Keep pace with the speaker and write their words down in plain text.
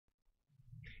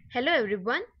Hello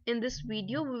everyone, in this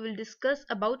video we will discuss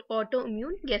about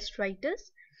autoimmune gastritis.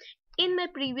 In my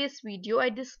previous video I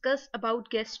discussed about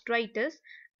gastritis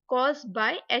caused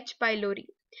by H. pylori.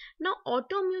 Now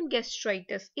autoimmune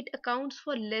gastritis, it accounts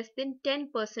for less than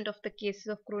 10% of the cases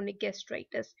of chronic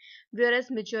gastritis,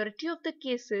 whereas majority of the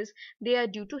cases they are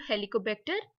due to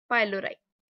Helicobacter pylori.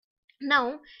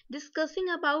 Now, discussing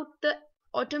about the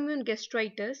autoimmune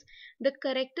gastritis, the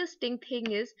characteristic thing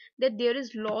is that there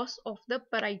is loss of the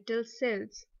parietal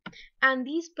cells. And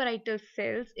these parietal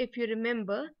cells, if you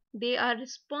remember, they are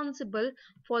responsible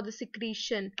for the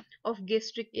secretion of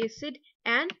gastric acid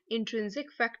and intrinsic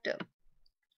factor.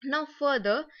 Now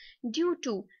further, due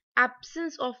to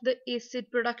absence of the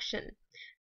acid production,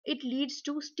 it leads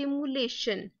to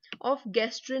stimulation of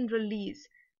gastrin release.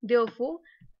 Therefore,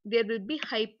 there will be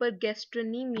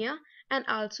hypergastrinemia and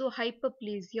also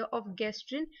hyperplasia of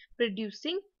gastrin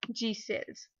producing G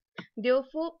cells.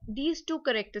 Therefore, these two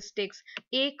characteristics,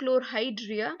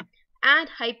 achlorhydria and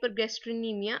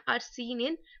hypergastrinemia, are seen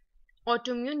in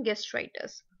autoimmune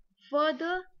gastritis.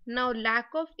 Further, now lack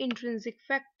of intrinsic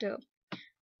factor.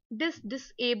 This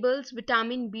disables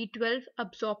vitamin B12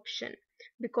 absorption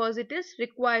because it is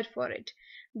required for it,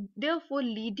 therefore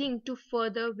leading to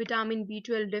further vitamin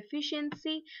B12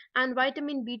 deficiency, and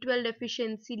vitamin B12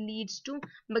 deficiency leads to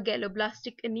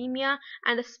megaloblastic anemia,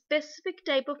 and a specific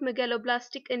type of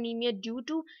megaloblastic anemia due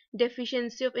to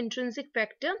deficiency of intrinsic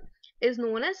factor is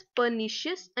known as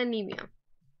pernicious anemia.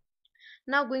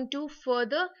 Now going to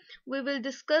further, we will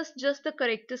discuss just the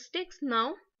characteristics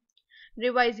now.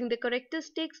 Revising the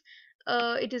characteristics,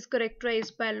 it is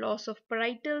characterized by loss of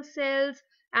parietal cells,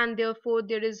 and therefore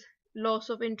there is loss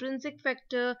of intrinsic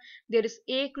factor, there is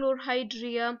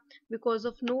achlorhydria because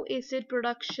of no acid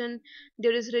production,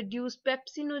 there is reduced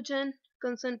pepsinogen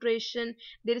concentration,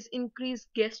 there is increased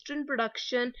gastrin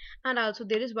production, and also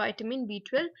there is vitamin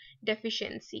B12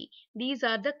 deficiency. These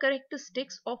are the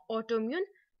characteristics of autoimmune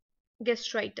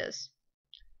gastritis.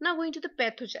 Now going to the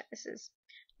pathogenesis.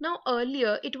 Now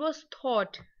earlier it was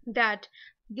thought that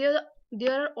there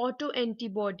are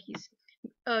autoantibodies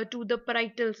to the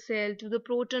parietal cell, to the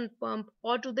proton pump,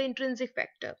 or to the intrinsic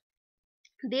factor.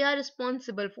 They are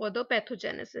responsible for the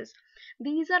pathogenesis.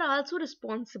 These are also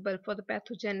responsible for the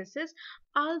pathogenesis.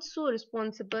 Also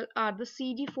responsible are the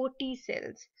CD4 T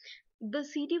cells. The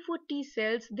CD4 T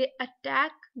cells, they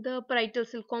attack the parietal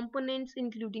cell components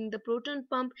including the proton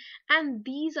pump, and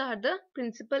these are the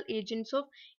principal agents of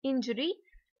injury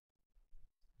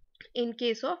in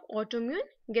case of autoimmune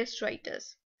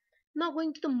gastritis. Now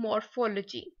going to the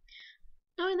morphology.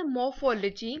 Now in the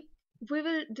morphology, we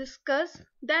will discuss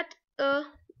that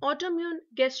autoimmune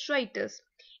gastritis,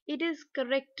 it is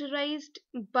characterized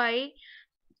by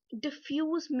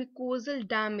diffuse mucosal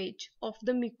damage of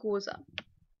the mucosa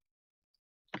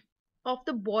of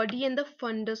the body and the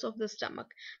fundus of the stomach.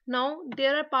 Now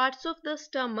there are parts of the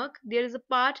stomach, there is a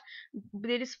part,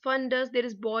 there is fundus, there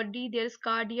is body, there is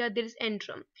cardia, there is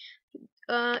antrum.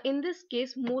 In this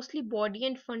case mostly body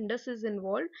and fundus is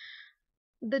involved.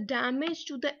 The damage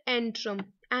to the antrum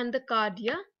and the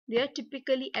cardia, they are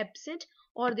typically absent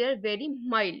or they are very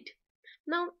mild.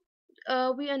 Now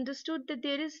we understood that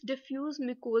there is diffuse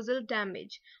mucosal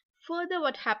damage. Further,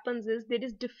 what happens is there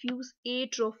is diffuse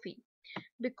atrophy.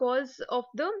 Because of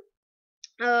the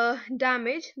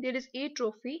damage, there is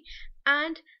atrophy,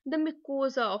 and the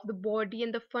mucosa of the body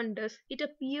and the fundus, it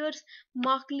appears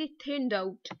markedly thinned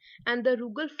out, and the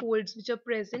rugal folds which are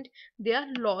present, they are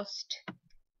lost.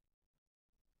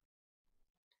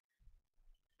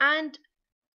 And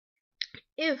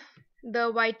if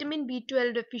the vitamin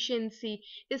B12 deficiency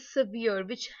is severe,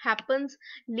 which happens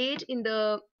late in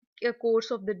the course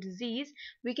of the disease,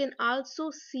 we can also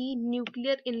see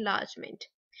nuclear enlargement,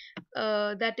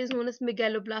 that is known as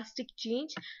megaloblastic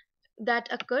change, that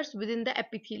occurs within the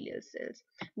epithelial cells.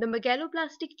 The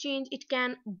megaloblastic change, it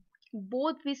can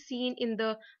both be seen in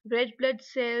the red blood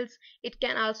cells, it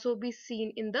can also be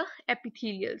seen in the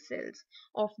epithelial cells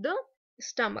of the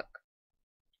stomach.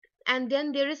 And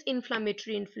then there is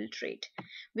inflammatory infiltrate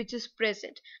which is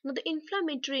present. Now the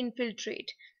inflammatory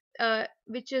infiltrate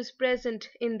which is present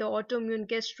in the autoimmune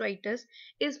gastritis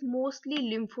is mostly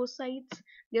lymphocytes,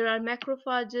 there are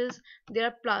macrophages, there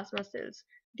are plasma cells.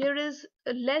 There is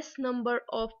a less number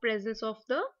of presence of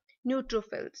the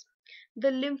neutrophils. The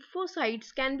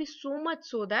lymphocytes can be so much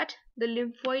so that the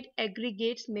lymphoid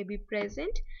aggregates may be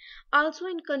present. Also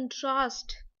in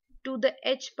contrast to the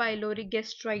H. pylori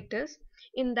gastritis,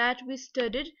 in that we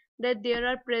studied that there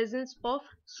are presence of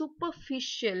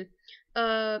superficial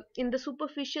in the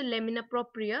superficial lamina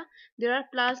propria, there are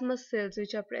plasma cells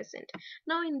which are present.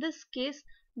 Now in this case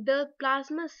The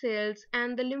plasma cells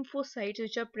and the lymphocytes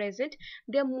which are present,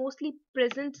 they are mostly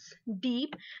present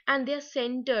deep, and they are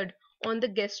centered on the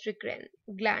gastric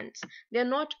glands. They are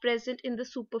not present in the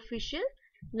superficial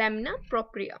lamina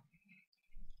propria.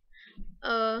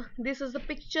 This is the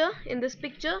picture. In this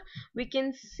picture we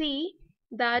can see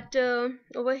that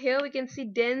over here we can see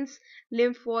dense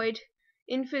lymphoid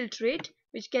infiltrate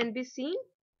which can be seen.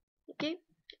 Okay,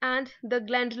 and the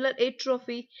glandular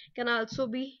atrophy can also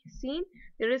be seen.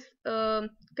 There is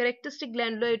characteristic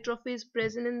glandular atrophy is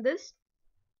present in this.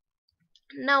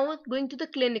 Now going to the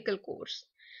clinical course.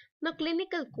 Now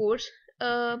clinical course,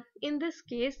 in this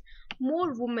case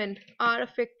more women are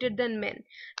affected than men.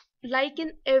 Like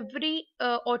in every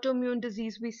autoimmune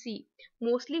disease we see,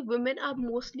 mostly women are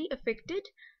mostly affected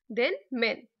than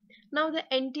men. Now the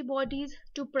antibodies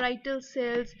to parietal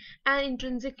cells and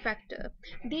intrinsic factor,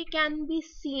 they can be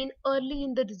seen early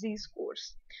in the disease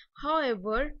course.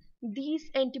 However, these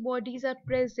antibodies are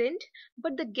present,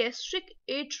 but the gastric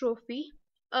atrophy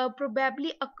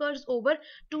probably occurs over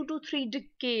 2 to 3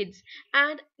 decades,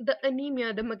 and the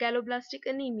anemia, the megaloblastic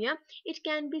anemia, it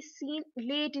can be seen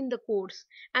late in the course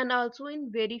and also in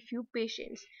very few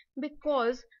patients,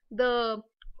 because the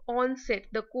onset,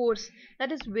 the course,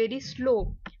 that is very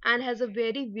slow and has a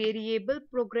very variable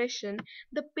progression.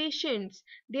 The patients,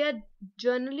 they are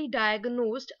generally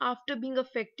diagnosed after being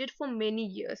affected for many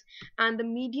years, and the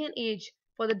median age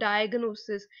for the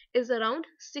diagnosis is around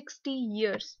 60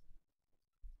 years.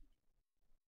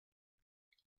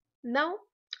 Now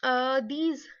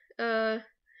these the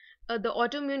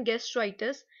autoimmune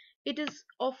gastritis, it is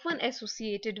often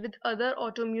associated with other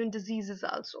autoimmune diseases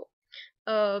also.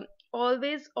 uh,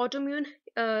 Always autoimmune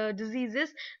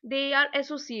diseases, they are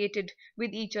associated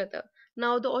with each other.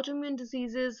 Now the autoimmune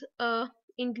diseases,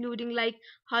 including like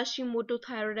Hashimoto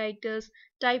thyroiditis,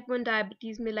 type 1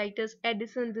 diabetes mellitus,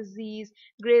 Addison disease,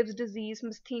 Graves disease,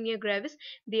 myasthenia gravis,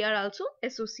 they are also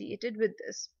associated with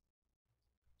this.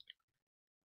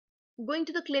 Going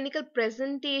to the clinical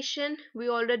presentation, we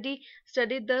already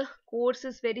studied the course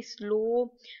is very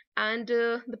slow, and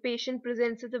the patient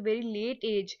presents at a very late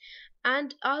age,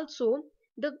 and also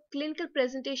the clinical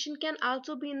presentation can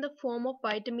also be in the form of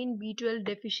vitamin B12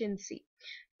 deficiency,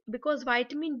 because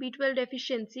vitamin B12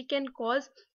 deficiency can cause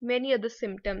many other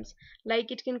symptoms,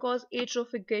 like it can cause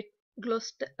atrophic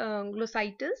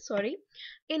glossitis, sorry,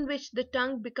 in which the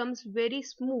tongue becomes very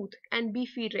smooth and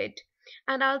beefy red,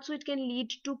 and also it can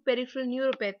lead to peripheral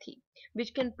neuropathy,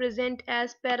 which can present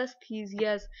as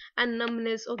paresthesias and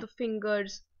numbness of the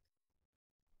fingers.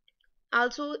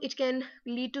 Also it can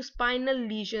lead to spinal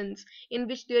lesions, in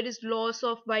which there is loss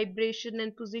of vibration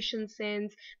and position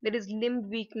sense, there is limb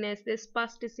weakness, there's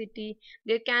spasticity,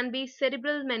 there can be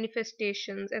cerebral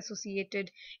manifestations associated,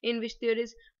 in which there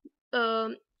is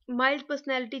um mild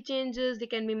personality changes, there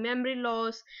can be memory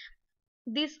loss.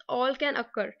 This all can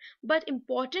occur, but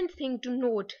important thing to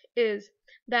note is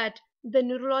that the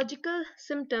neurological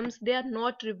symptoms, they are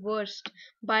not reversed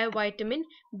by vitamin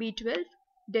B12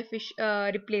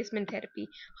 replacement therapy.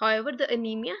 However, the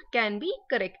anemia can be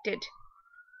corrected.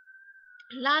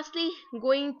 Lastly,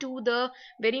 going to the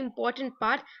very important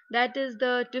part, that is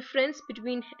the difference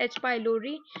between H.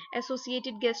 pylori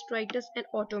associated gastritis and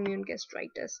autoimmune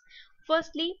gastritis.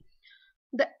 Firstly,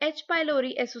 the H.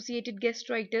 pylori associated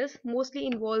gastritis mostly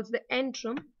involves the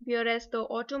antrum, whereas the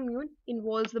autoimmune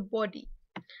involves the body.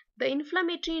 The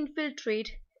inflammatory infiltrate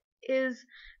is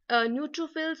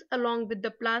neutrophils along with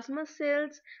the plasma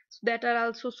cells that are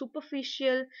also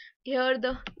superficial. Here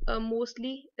the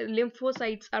mostly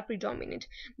lymphocytes are predominant.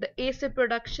 The acid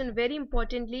production, very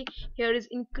importantly, here is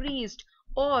increased,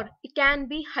 or it can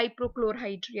be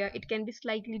hypochlorhydria, it can be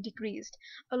slightly decreased.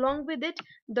 Along with it,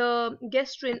 the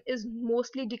gastrin is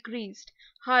mostly decreased.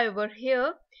 However,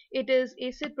 here it is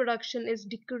acid production is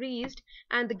decreased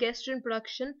and the gastrin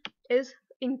production is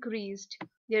increased.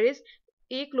 There is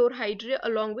achlorhydria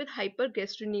along with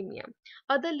hypergastrinemia.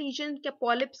 Other lesions,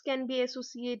 polyps can be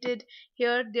associated.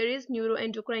 Here there is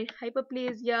neuroendocrine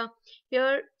hyperplasia.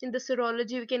 Here in the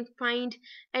serology we can find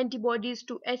antibodies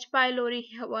to H. pylori.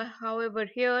 However,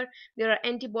 here there are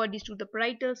antibodies to the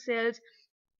parietal cells.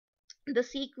 The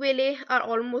sequelae are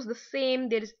almost the same.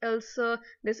 There is ulcer,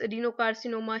 there's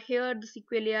adenocarcinoma. Here the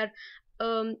sequelae are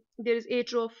there is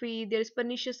atrophy, there is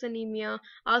pernicious anemia,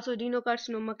 also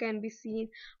adenocarcinoma can be seen.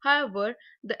 However,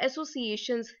 the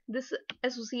associations, this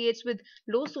associates with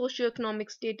low socioeconomic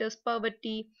status,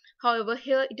 poverty. However,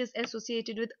 here it is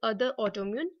associated with other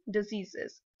autoimmune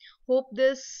diseases. Hope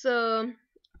this uh,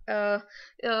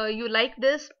 you like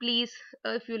this. Please,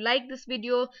 if you like this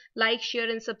video, like, share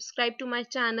and subscribe to my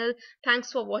channel.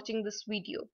 Thanks for watching this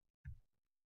video.